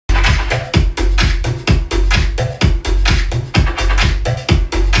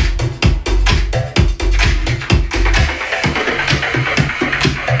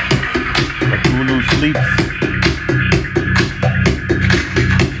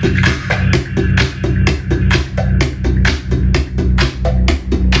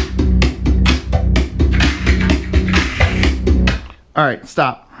All right,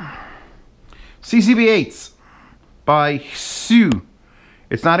 stop. CCB-8s by HSU.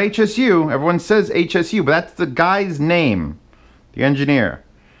 It's not HSU. Everyone says HSU, but that's the guy's name, the engineer,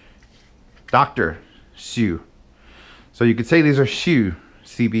 Dr. Hsu. So you could say these are Hsu,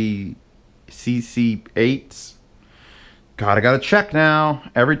 CCB-8s. God, I gotta check now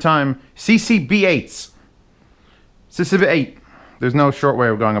every time. CCB-8s. CCB-8. There's no short way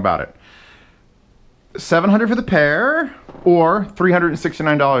of going about it. $700 for the pair, or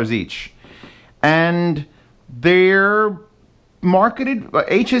 $369 each. And they're marketed,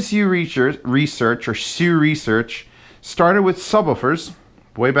 HSU research, or HSU research, started with subwoofers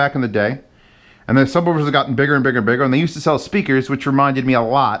way back in the day. And the subwoofers have gotten bigger and bigger and bigger. And they used to sell speakers, which reminded me a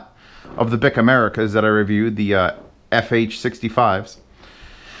lot of the Bic Americas that I reviewed, the FH65s.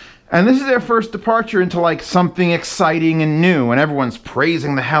 And this is their first departure into like something exciting and new, and everyone's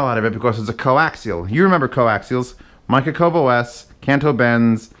praising the hell out of it because it's a coaxial. You remember coaxials, Mica Covo S, Canto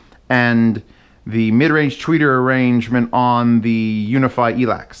Bends, and the mid-range tweeter arrangement on the Unify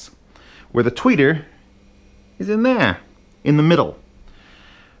ELACs, where the tweeter is in there, in the middle.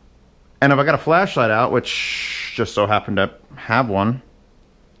 And if I got a flashlight out, which just so happened to have one,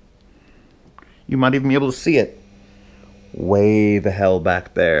 you might even be able to see it. Way the hell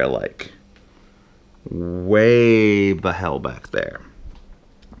back there, like way the hell back there.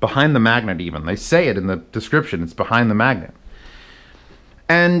 Behind the magnet even. They say it in the description, it's behind the magnet.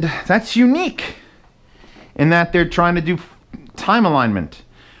 And that's unique in that they're trying to do time alignment.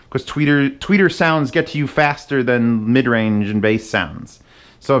 Because tweeter sounds get to you faster than mid-range and bass sounds.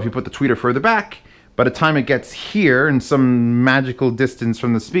 So if you put the tweeter further back, by the time it gets here in some magical distance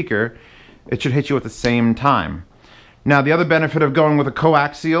from the speaker, it should hit you at the same time. Now, the other benefit of going with a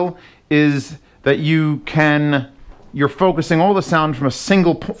coaxial is that you're focusing all the sound from a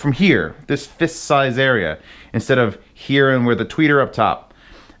single, from here, this fist size area, instead of here and where the tweeter up top.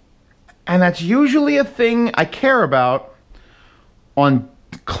 And that's usually a thing I care about on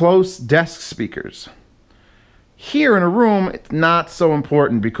close desk speakers. Here in a room, it's not so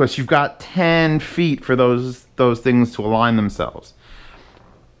important because you've got 10 feet for those things to align themselves.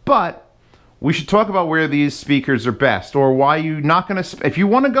 But we should talk about where these speakers are best, or why you're not going to, if you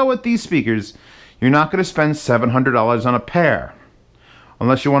want to go with these speakers, you're not going to spend $700 on a pair.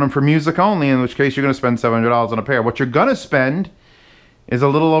 Unless you want them for music only, in which case you're going to spend $700 on a pair. What you're going to spend is a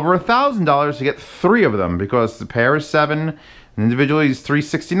little over $1,000 to get 3 of them, because the pair is $7, and individually is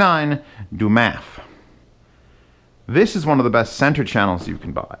 $369. Do math. This is one of the best center channels you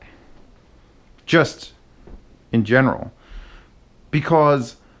can buy. Just in general.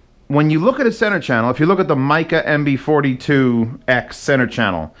 Because when you look at a center channel, if you look at the Mica MB42X center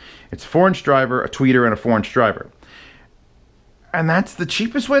channel, it's a 4-inch driver, a tweeter, and a 4-inch driver. And that's the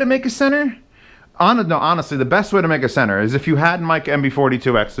cheapest way to make a center? No, honestly, the best way to make a center is if you had Mica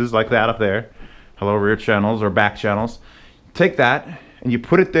MB42Xs like that up there, hello rear channels or back channels, take that and you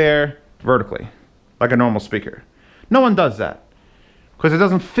put it there vertically, like a normal speaker. No one does that because it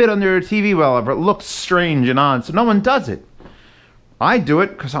doesn't fit under a TV well, or it looks strange and odd, so no one does it. I do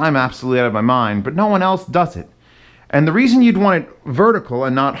it because I'm absolutely out of my mind, but no one else does it. And the reason you'd want it vertical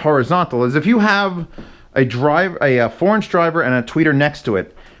and not horizontal is if you have a 4-inch driver and a tweeter next to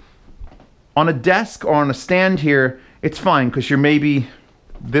it, on a desk or on a stand here, it's fine because you're maybe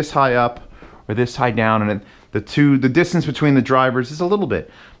this high up or this high down, and the distance between the drivers is a little bit.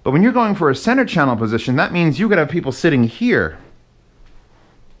 But when you're going for a center channel position, that means you gotta have people sitting here.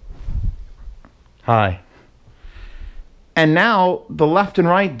 Hi. And now the left and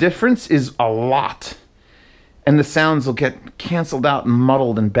right difference is a lot. And the sounds will get canceled out and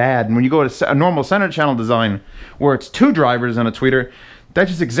muddled and bad. And when you go to a normal center channel design where it's 2 drivers and a tweeter, that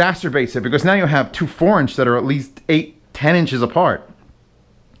just exacerbates it, because now you have 2 4-inch that are at least 8-10 inches apart.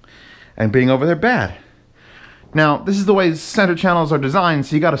 And being over there bad. Now, this is the way center channels are designed,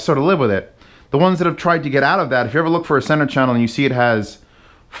 so you gotta sort of live with it. The ones that have tried to get out of that, if you ever look for a center channel and you see it has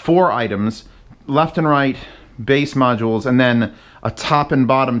 4 items, left and right, bass modules, and then a top and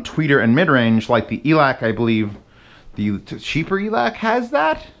bottom tweeter and mid-range, like the ELAC, I believe the cheaper ELAC has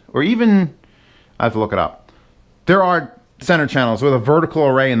that, or even, I have to look it up. There are center channels with a vertical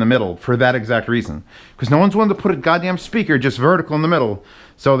array in the middle for that exact reason, because no one's willing to put a goddamn speaker just vertical in the middle,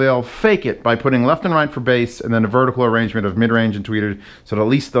 so they'll fake it by putting left and right for bass and then a vertical arrangement of mid-range and tweeter, so that at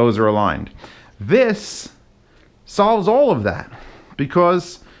least those are aligned. This solves all of that,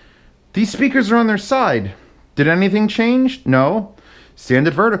 because these speakers are on their side. Did anything change? No. Stand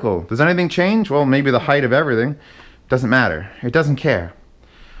it vertical. Does anything change? Well, maybe the height of everything. Doesn't matter. It doesn't care.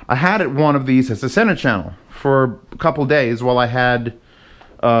 I had one of these as a center channel for a couple days while I had,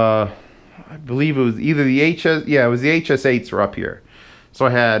 I believe it was either the it was the HS8s were up here. So I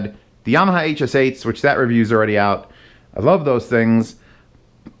had the Yamaha HS8s, which that review's already out. I love those things,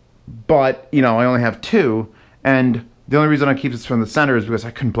 but, you know, I only have two, and the only reason I keep this from the center is because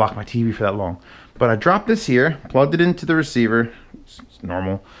I couldn't block my TV for that long. But I dropped this here, plugged it into the receiver, it's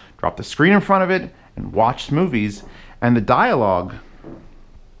normal, dropped the screen in front of it, and watched movies, and the dialogue,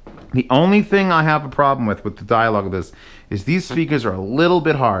 the only thing I have a problem with the dialogue of this is these speakers are a little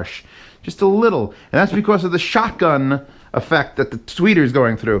bit harsh. Just a little. And that's because of the shotgun effect that the tweeter is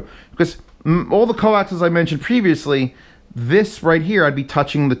going through. Because all the coaxes I mentioned previously, this right here, I'd be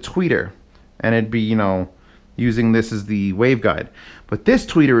touching the tweeter. And it'd be, you know, using this as the waveguide. But this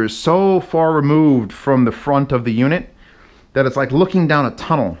tweeter is so far removed from the front of the unit that it's like looking down a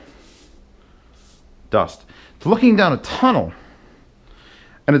tunnel. Dust. It's looking down a tunnel.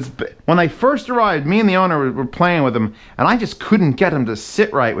 And it's, when I first arrived, me and the owner were playing with him, and I just couldn't get him to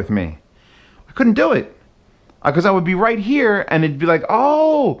sit right with me. I couldn't do it. Because I would be right here, and it'd be like,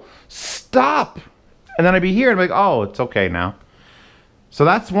 oh, stop. And then I'd be here, and I'd be like, oh, it's okay now. So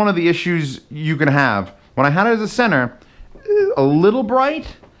that's one of the issues you can have. When I had it as a center, a little bright,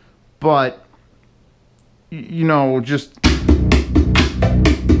 but, you know, just...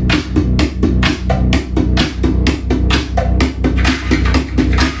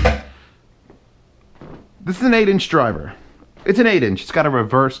 This is an 8-inch driver. It's an 8-inch. It's got a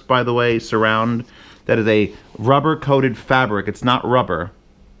reversed, by the way, surround that is a rubber-coated fabric. It's not rubber.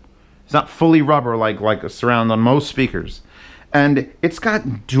 It's not fully rubber like a surround on most speakers. And it's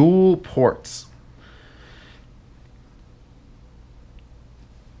got dual ports.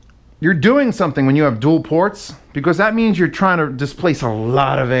 You're doing something when you have dual ports, because that means you're trying to displace a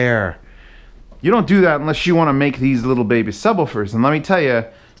lot of air. You don't do that unless you want to make these little baby subwoofers. And let me tell you,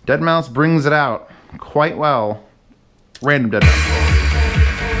 deadmau5 brings it out quite well. Random deadmau5.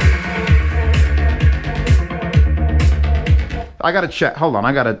 I gotta check. Hold on,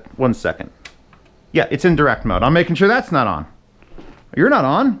 I gotta. 1 second. Yeah, it's in direct mode. I'm making sure that's not on. You're not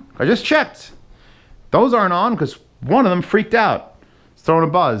on. I just checked. Those aren't on because one of them freaked out. It's throwing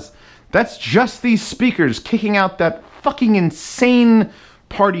a buzz. That's just these speakers kicking out that fucking insane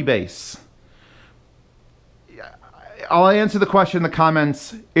party bass. I'll answer the question in the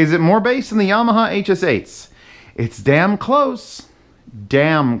comments. Is it more bass than the Yamaha HS8s? It's damn close.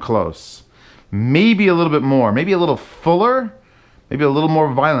 Damn close. Maybe a little bit more. Maybe a little fuller. Maybe a little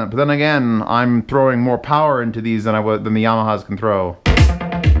more violent. But then again, I'm throwing more power into these than the Yamahas can throw.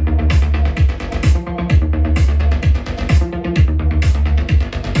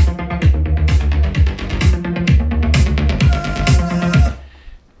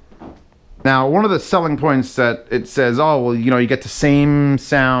 Now, one of the selling points that it says, oh, well, you know, you get the same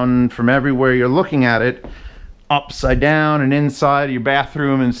sound from everywhere you're looking at it, upside down and inside your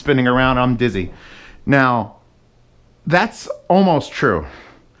bathroom and spinning around, I'm dizzy. Now, that's almost true.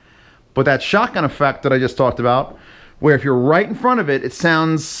 But that shotgun effect that I just talked about, where if you're right in front of it, it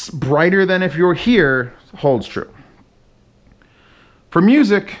sounds brighter than if you're here, holds true. For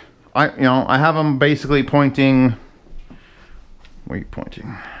music, I have them basically pointing, where are you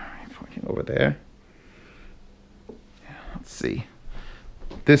pointing? Over there. Let's see.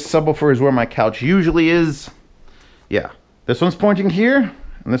 This subwoofer is where my couch usually is. Yeah. This one's pointing here,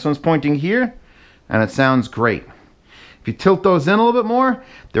 and this one's pointing here, and it sounds great. If you tilt those in a little bit more,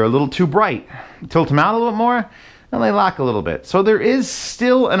 they're a little too bright. You tilt them out a little bit more, and they lack a little bit. So there is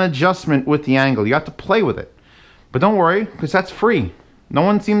still an adjustment with the angle. You have to play with it. But don't worry, because that's free. No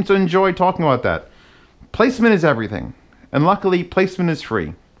one seems to enjoy talking about that. Placement is everything. And luckily, placement is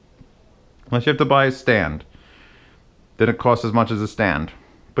free. Unless you have to buy a stand. Then it costs as much as a stand.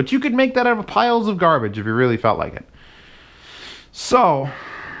 But you could make that out of piles of garbage if you really felt like it. So,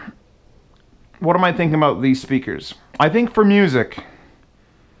 what am I thinking about these speakers? I think for music,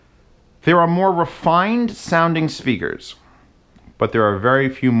 there are more refined sounding speakers, but there are very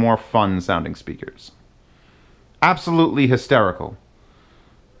few more fun sounding speakers. Absolutely hysterical.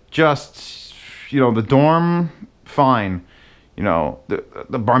 Just, you know, the dorm, fine. You know,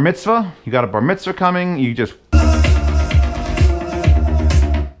 the bar mitzvah, you got a bar mitzvah coming, you just...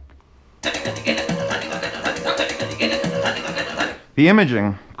 The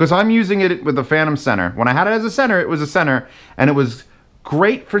imaging, because I'm using it with the Phantom Center. When I had it as a center, it was a center, and it was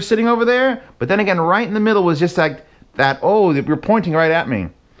great for sitting over there, but then again, right in the middle was just like that, oh, you're pointing right at me.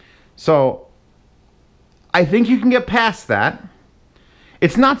 So, I think you can get past that.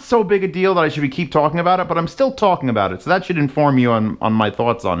 It's not so big a deal that I should keep talking about it, but I'm still talking about it, so that should inform you on my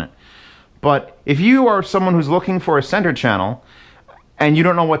thoughts on it. But if you are someone who's looking for a center channel, and you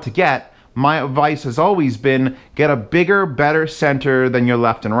don't know what to get, my advice has always been, get a bigger, better center than your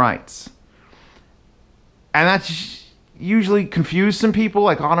left and rights. And that's, usually confuse some people.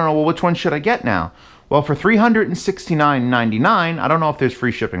 Like, I don't know, well, which one should I get now? Well, for $369.99, I don't know if there's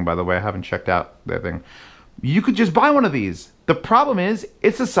free shipping, by the way. I haven't checked out that thing. You could just buy one of these. The problem is,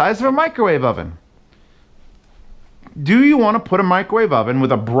 it's the size of a microwave oven. Do you want to put a microwave oven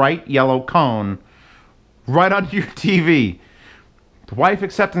with a bright yellow cone right onto your TV? The wife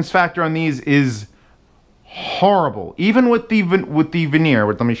acceptance factor on these is horrible. Even with the veneer.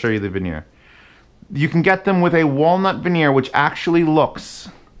 Let me show you the veneer. You can get them with a walnut veneer, which actually looks...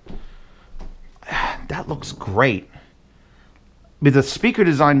 That looks great. But the speaker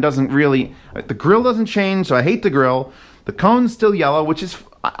design doesn't really... The grill doesn't change, so I hate the grill. The cone's still yellow, which is...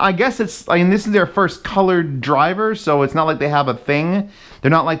 I guess it's... I mean, this is their first colored driver, so it's not like they have a thing. They're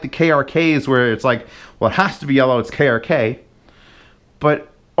not like the KRKs where it's like, well, it has to be yellow, it's KRK. But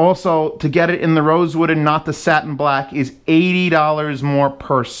also, to get it in the rosewood and not the satin black is $80 more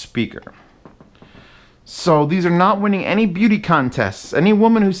per speaker. So these are not winning any beauty contests. Any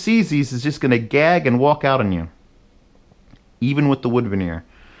woman who sees these is just going to gag and walk out on you. Even with the wood veneer.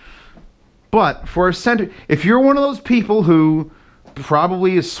 But for a center, if you're one of those people who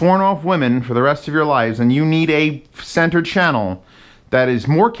probably is sworn off women for the rest of your lives and you need a center channel that is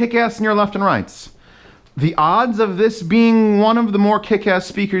more kick-ass than your left and rights, the odds of this being one of the more kick-ass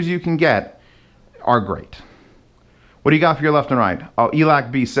speakers you can get are great. What do you got for your left and right? Oh,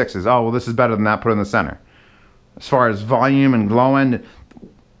 ELAC B6s. Oh, well, this is better than that. Put it in the center. As far as volume and glow end,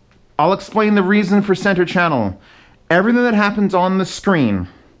 I'll explain the reason for center channel. Everything that happens on the screen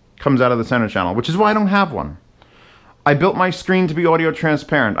comes out of the center channel, which is why I don't have one. I built my screen to be audio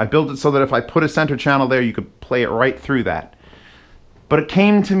transparent. I built it so that if I put a center channel there, you could play it right through that. But it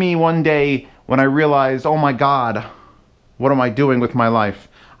came to me one day when I realized, oh my God, what am I doing with my life?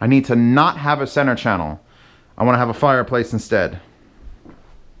 I need to not have a center channel. I want to have a fireplace instead.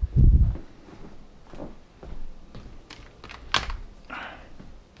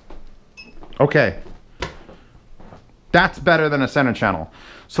 Okay. That's better than a center channel.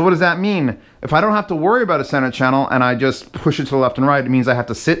 So what does that mean? If I don't have to worry about a center channel and I just push it to the left and right, it means I have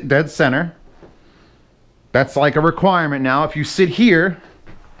to sit dead center. That's like a requirement now. If you sit here,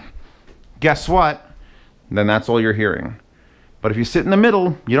 guess what? Then that's all you're hearing. But if you sit in the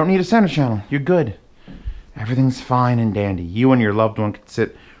middle, you don't need a center channel. You're good. Everything's fine and dandy. You and your loved one can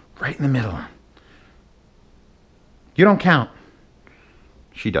sit right in the middle. You don't count.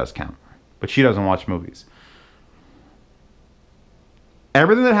 She does count, but she doesn't watch movies.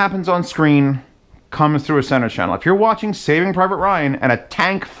 Everything that happens on screen comes through a center channel. If you're watching Saving Private Ryan and a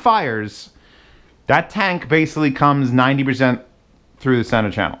tank fires, that tank basically comes 90% through the center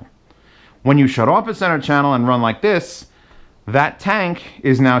channel. When you shut off a center channel and run like this, that tank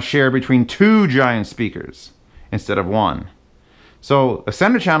is now shared between two giant speakers instead of one. So a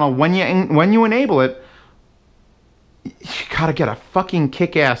center channel, when you enable it, you gotta get a fucking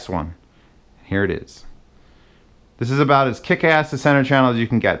kick-ass one. Here it is. This is about as kick-ass a center channel as you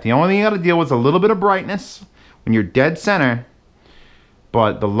can get. The only thing you gotta deal with is a little bit of brightness when you're dead center,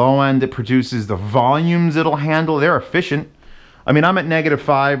 but the low end it produces, the volumes it'll handle, they're efficient. I mean, I'm at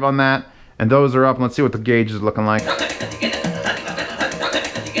 -5 on that, and those are up. Let's see what the gauge is looking like.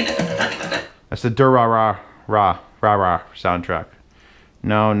 That's the Dur-Ra-Ra soundtrack.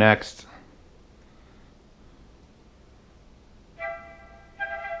 No, next.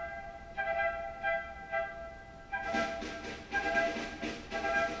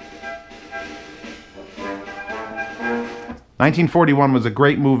 "1941 was a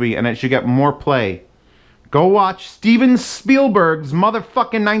great movie, and it should get more play. Go watch Steven Spielberg's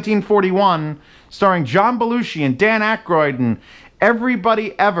motherfucking 1941, starring John Belushi and Dan Aykroyd and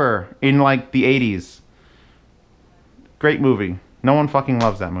everybody ever in, like, the 80s. Great movie. No one fucking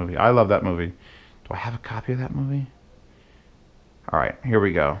loves that movie. I love that movie. Do I have a copy of that movie? Alright, here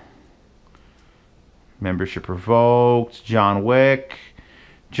we go. Membership revoked. John Wick.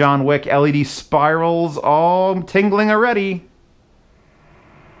 John Wick LED spirals. Oh, I'm tingling already.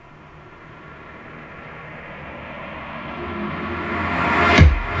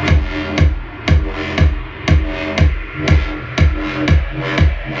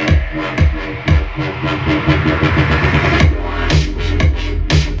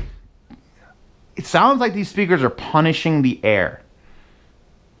 It sounds like these speakers are punishing the air.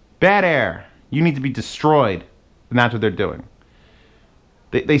 Bad air. You need to be destroyed. And that's what they're doing.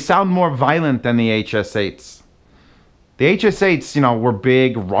 They sound more violent than the HS-8s. The HS-8s, you know, were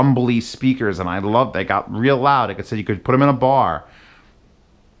big, rumbly speakers, and I loved. They got real loud. Like I said, you could put them in a bar.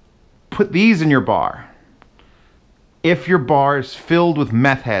 Put these in your bar. If your bar is filled with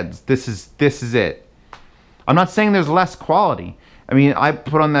meth heads, this is it. I'm not saying there's less quality. I mean, I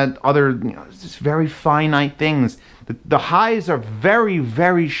put on that other, just very finite things. The highs are very,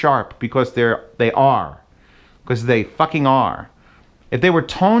 very sharp because they fucking are. If they were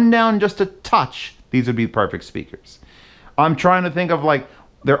toned down just a touch, these would be perfect speakers. I'm trying to think of, like,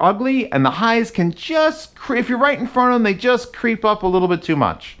 they're ugly, and the highs can just, if you're right in front of them, they just creep up a little bit too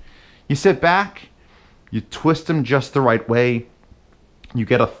much. You sit back, you twist them just the right way, you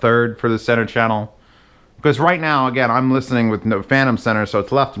get a third for the center channel. Because right now, again, I'm listening with no phantom center, so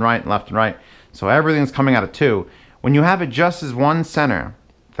it's left and right and left and right. So everything's coming out of 2. When you have it just as one center,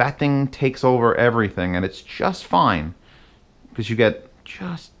 that thing takes over everything, and it's just fine. Because you get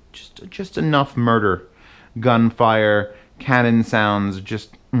just enough murder, gunfire, cannon sounds,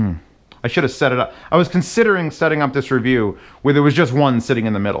 just... I should have set it up. I was considering setting up this review where there was just one sitting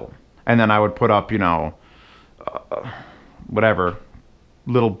in the middle. And then I would put up, you know, whatever...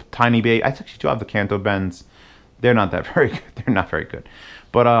 little tiny bass. I actually do have the Canto bends. They're not that very good. They're not very good.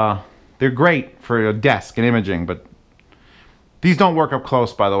 But they're great for a desk and imaging, but these don't work up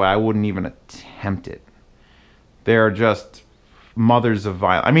close, by the way. I wouldn't even attempt it. They're just mothers of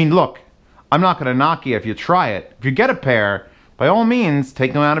violence. I mean, look, I'm not going to knock you if you try it. If you get a pair, by all means,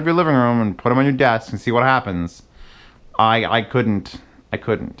 take them out of your living room and put them on your desk and see what happens. I couldn't. I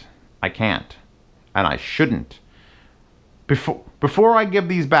can't. And I shouldn't. Before I give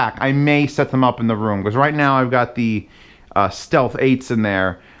these back, I may set them up in the room. Because right now I've got the Stealth 8s in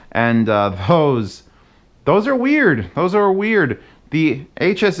there. And those are weird. Those are weird. The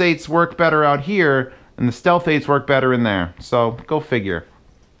HS8s work better out here. And the Stealth 8s work better in there. So, go figure.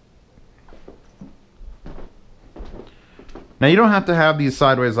 Now, you don't have to have these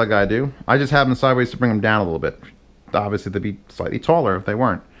sideways like I do. I just have them sideways to bring them down a little bit. Obviously, they'd be slightly taller if they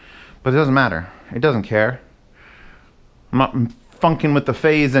weren't. But it doesn't matter. It doesn't care. I'm not funking with the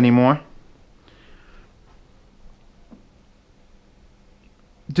phase anymore.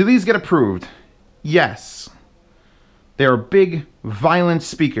 Do these get approved? Yes. They are big, violent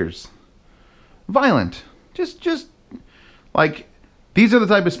speakers. Violent. Just like, these are the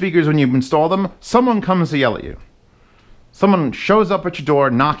type of speakers when you install them, someone comes to yell at you. Someone shows up at your door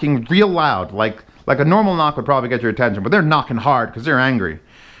knocking real loud. Like a normal knock would probably get your attention, but they're knocking hard because they're angry.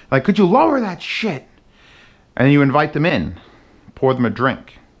 Like, could you lower that shit? And then you invite them in. Pour them a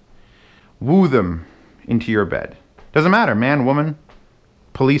drink. Woo them into your bed. Doesn't matter, man, woman,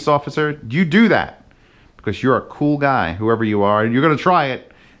 police officer. You do that. Because you're a cool guy, whoever you are. You're going to try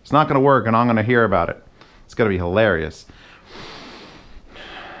it. It's not going to work, and I'm going to hear about it. It's going to be hilarious.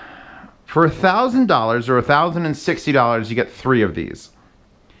 For $1,000 or $1,060, you get 3 of these.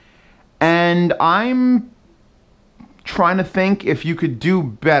 And I'm trying to think if you could do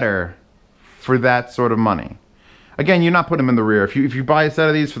better for that sort of money. Again, you're not putting them in the rear. If you buy a set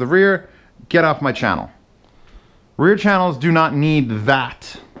of these for the rear, get off my channel. Rear channels do not need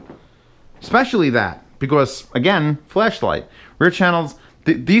that. Especially that. Because, again, flashlight. Rear channels,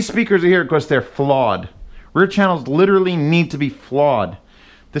 these speakers are here because they're flawed. Rear channels literally need to be flawed.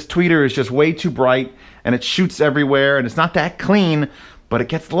 This tweeter is just way too bright, and it shoots everywhere, and it's not that clean, but it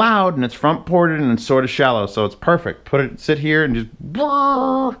gets loud, and it's front ported, and it's sort of shallow, so it's perfect. Sit here, and just,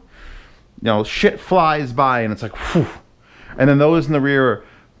 you know, shit flies by, and it's like, whew. And then those in the rear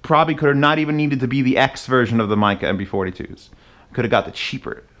probably could have not even needed to be the X version of the Mica MB42s. Could have got the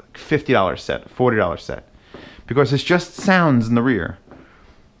cheaper, $50 set, $40 set, because it's just sounds in the rear.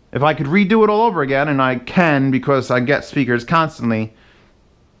 If I could redo it all over again, and I can because I get speakers constantly,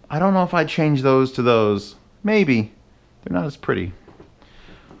 I don't know if I'd change those to those. Maybe. They're not as pretty.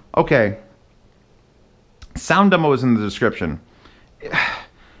 Okay. Sound demo is in the description.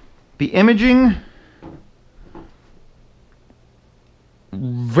 The imaging,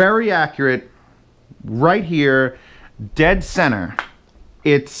 very accurate. Right here, dead center.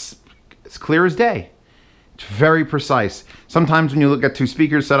 It's clear as day. It's very precise. Sometimes when you look at 2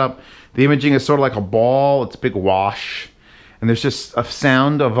 speakers set up, the imaging is sort of like a ball. It's a big wash. And there's just a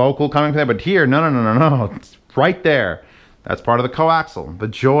sound, a vocal coming from there. But here, no. It's right there. That's part of the coaxial. The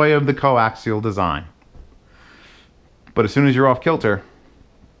joy of the coaxial design. But as soon as you're off kilter,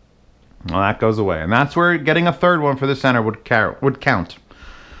 well, that goes away. And that's where getting a third one for the center would count.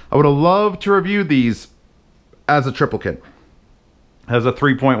 I would have loved to review these as a triple kit. As a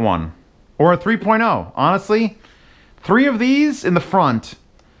 3.1. Or a 3.0. Honestly, 3 of these in the front,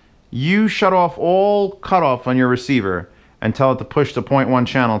 you shut off all cutoff on your receiver and tell it to push the 0.1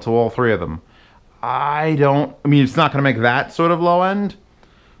 channel to all 3 of them. I mean, it's not going to make that sort of low end,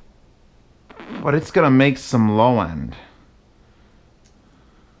 but it's going to make some low end.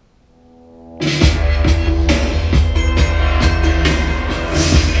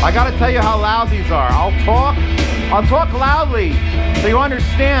 I gotta tell you how loud these are. I'll talk loudly so you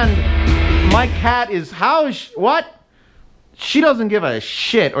understand. My cat is, what? She doesn't give a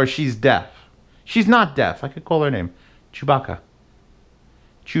shit, or she's deaf. She's not deaf. I could call her name. Chewbacca.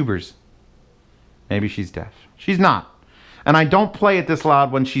 Tubers. Maybe she's deaf. She's not. And I don't play it this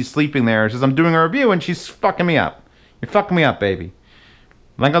loud when she's sleeping there. It's just I'm doing a review and she's fucking me up. You're fucking me up, baby.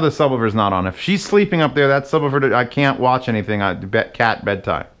 Thank God the subwoofer's not on. If she's sleeping up there, that subwoofer, I can't watch anything. Cat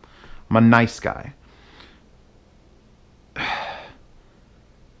bedtime. I'm a nice guy.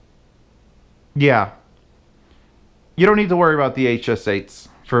 Yeah. You don't need to worry about the HS8s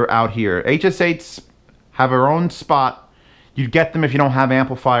for out here. HS8s have their own spot. You get them if you don't have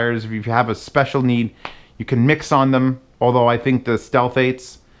amplifiers. If you have a special need, you can mix on them. Although I think the Stealth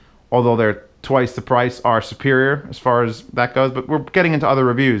 8s, although they're twice the price, are superior as far as that goes. But we're getting into other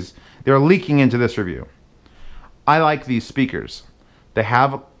reviews. They're leaking into this review. I like these speakers. They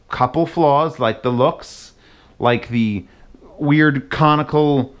have a couple flaws, like the looks, like the weird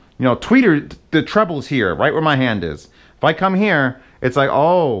conical, you know, tweeter, the treble's here, right where my hand is. If I come here, it's like,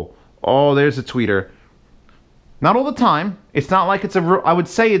 oh, there's a tweeter. Not all the time. It's not like it's I would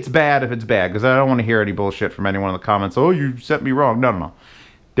say it's bad if it's bad, because I don't want to hear any bullshit from anyone in the comments. Oh, you set me wrong. No.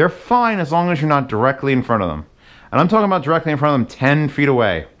 They're fine as long as you're not directly in front of them. And I'm talking about directly in front of them 10 feet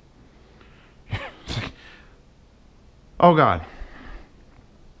away. Oh, God.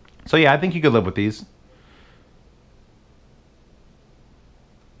 So, yeah, I think you could live with these.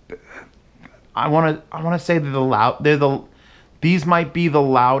 I want to say these might be the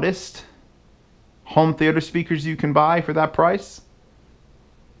loudest home theater speakers you can buy for that price.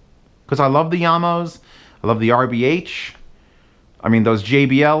 Because I love the Yamos. I love the RBH. I mean, those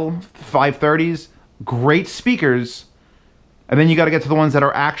JBL 530s. Great speakers. And then you got to get to the ones that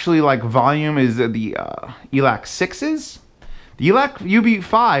are actually like volume is the ELAC 6s. The ELAC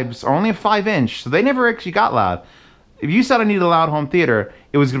UB5s are only a 5-inch, so they never actually got loud. If you said I need a loud home theater,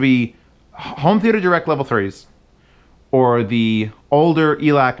 it was going to be home theater direct level 3s or the older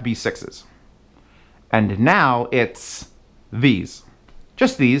ELAC B6s. And now it's these.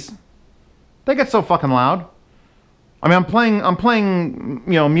 Just these. They get so fucking loud. I mean, I'm playing,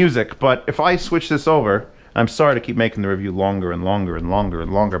 you know, music, but if I switch this over, I'm sorry to keep making the review longer and longer and longer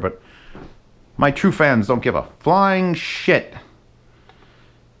and longer, but my true fans don't give a flying shit.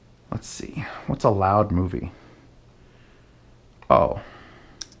 Let's see. What's a loud movie? Oh.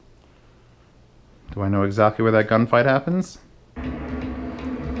 Do I know exactly where that gunfight happens? Get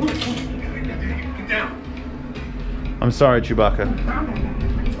down. I'm sorry, Chewbacca.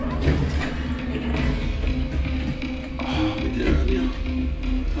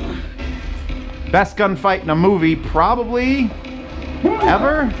 Best gunfight in a movie, probably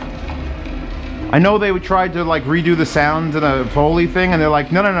ever. I know they would try to like redo the sounds in a Foley thing, and they're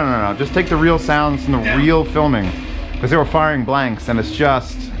like, no, just take the real sounds from the real filming, because they were firing blanks, and it's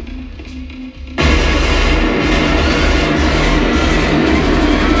just.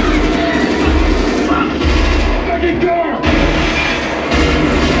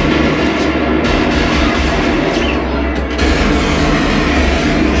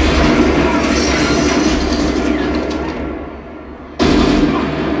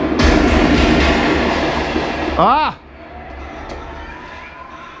 Ah!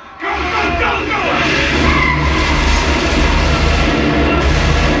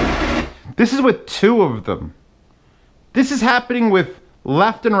 This is with two of them. This is happening with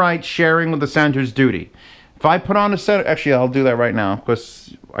left and right sharing with the center's duty. If I put on a center, actually I'll do that right now,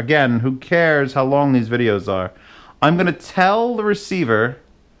 because again, who cares how long these videos are? I'm gonna tell the receiver,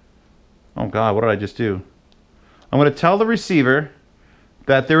 oh God, what did I just do? I'm gonna tell the receiver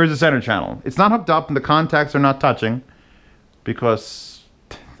that there is a center channel. It's not hooked up and the contacts are not touching because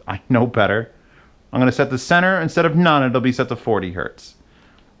I know better. I'm going to set the center, instead of none, it'll be set to 40 hertz.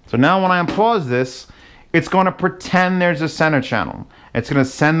 So now when I unpause this, it's going to pretend there's a center channel. It's going to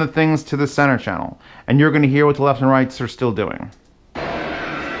send the things to the center channel. And you're going to hear what the left and rights are still doing.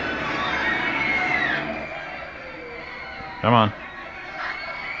 Come on.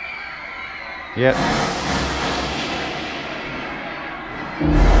 Yep.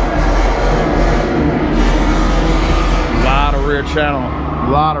 Rear channel, a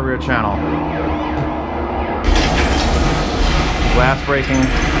lot of rear channel. Glass breaking.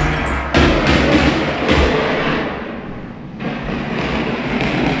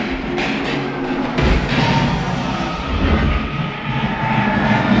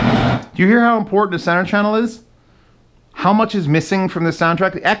 Do you hear how important the center channel is? How much is missing from the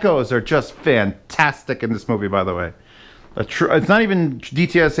soundtrack? The echoes are just fantastic in this movie, by the way. It's not even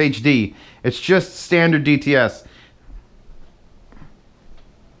DTS HD. It's just standard DTS.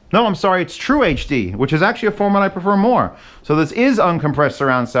 No, I'm sorry, it's True HD, which is actually a format I prefer more. So this is uncompressed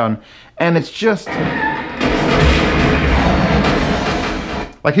surround sound, and it's just...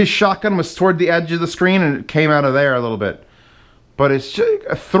 like his shotgun was toward the edge of the screen and it came out of there a little bit. But it's just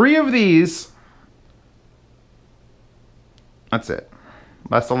 3 of these. That's it.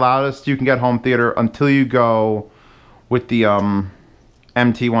 That's the loudest you can get home theater until you go with the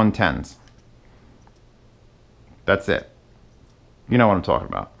MT110s. That's it. You know what I'm talking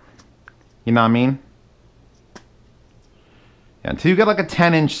about. You know what I mean? Yeah, until you get like a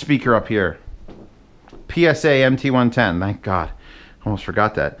 10-inch speaker up here. PSA MT110, thank God. Almost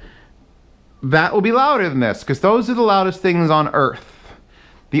forgot that. That will be louder than this, because those are the loudest things on earth.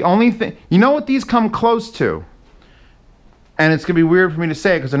 The only thing... You know what these come close to? And it's going to be weird for me to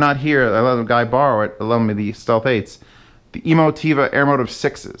say it, because they're not here. I let a guy borrow it. I lent me the Stealth 8s. The Emotiva Airmotive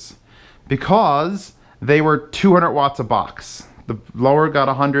 6s. Because they were 200 watts a box. The lower got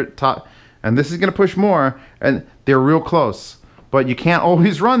 100 top... And this is going to push more, and they're real close. But you can't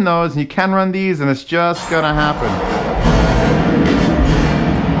always run those, and you can run these, and it's just going to happen.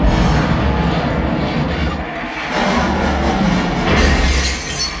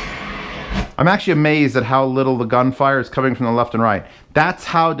 I'm actually amazed at how little the gunfire is coming from the left and right. That's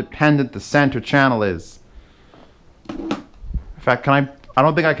how dependent the center channel is. In fact, I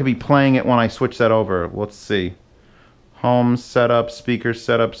don't think I could be playing it when I switch that over. Let's see. Home setup, speaker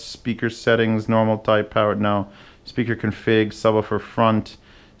settings, normal type, powered, no. Speaker config, subwoofer front,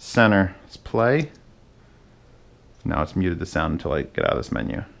 center. Let's play. Now it's muted the sound until I get out of this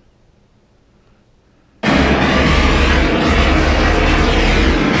menu.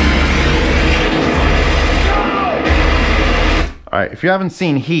 Alright, if you haven't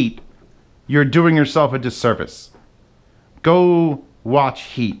seen Heat, you're doing yourself a disservice. Go watch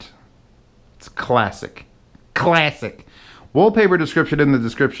Heat. It's classic. Classic. Wallpaper description in the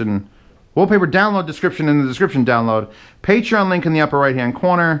description. Wallpaper download description in the description download. Patreon link in the upper right hand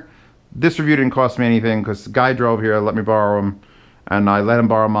corner. This review didn't cost me anything because the guy drove here, let me borrow him, and I let him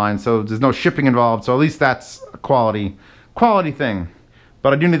borrow mine, so there's no shipping involved, so at least that's a quality thing.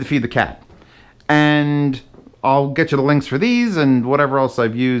 But I do need to feed the cat. And I'll get you the links for these and whatever else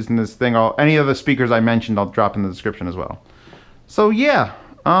I've used in this thing. Any of the speakers I mentioned I'll drop in the description as well. So yeah,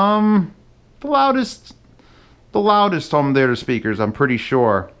 the loudest home theater speakers, I'm pretty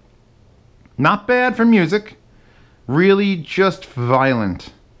sure. Not bad for music. Really just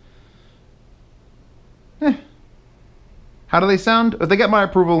violent. How do they sound? If they get my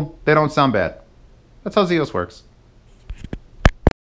approval, they don't sound bad. That's how Zeos works.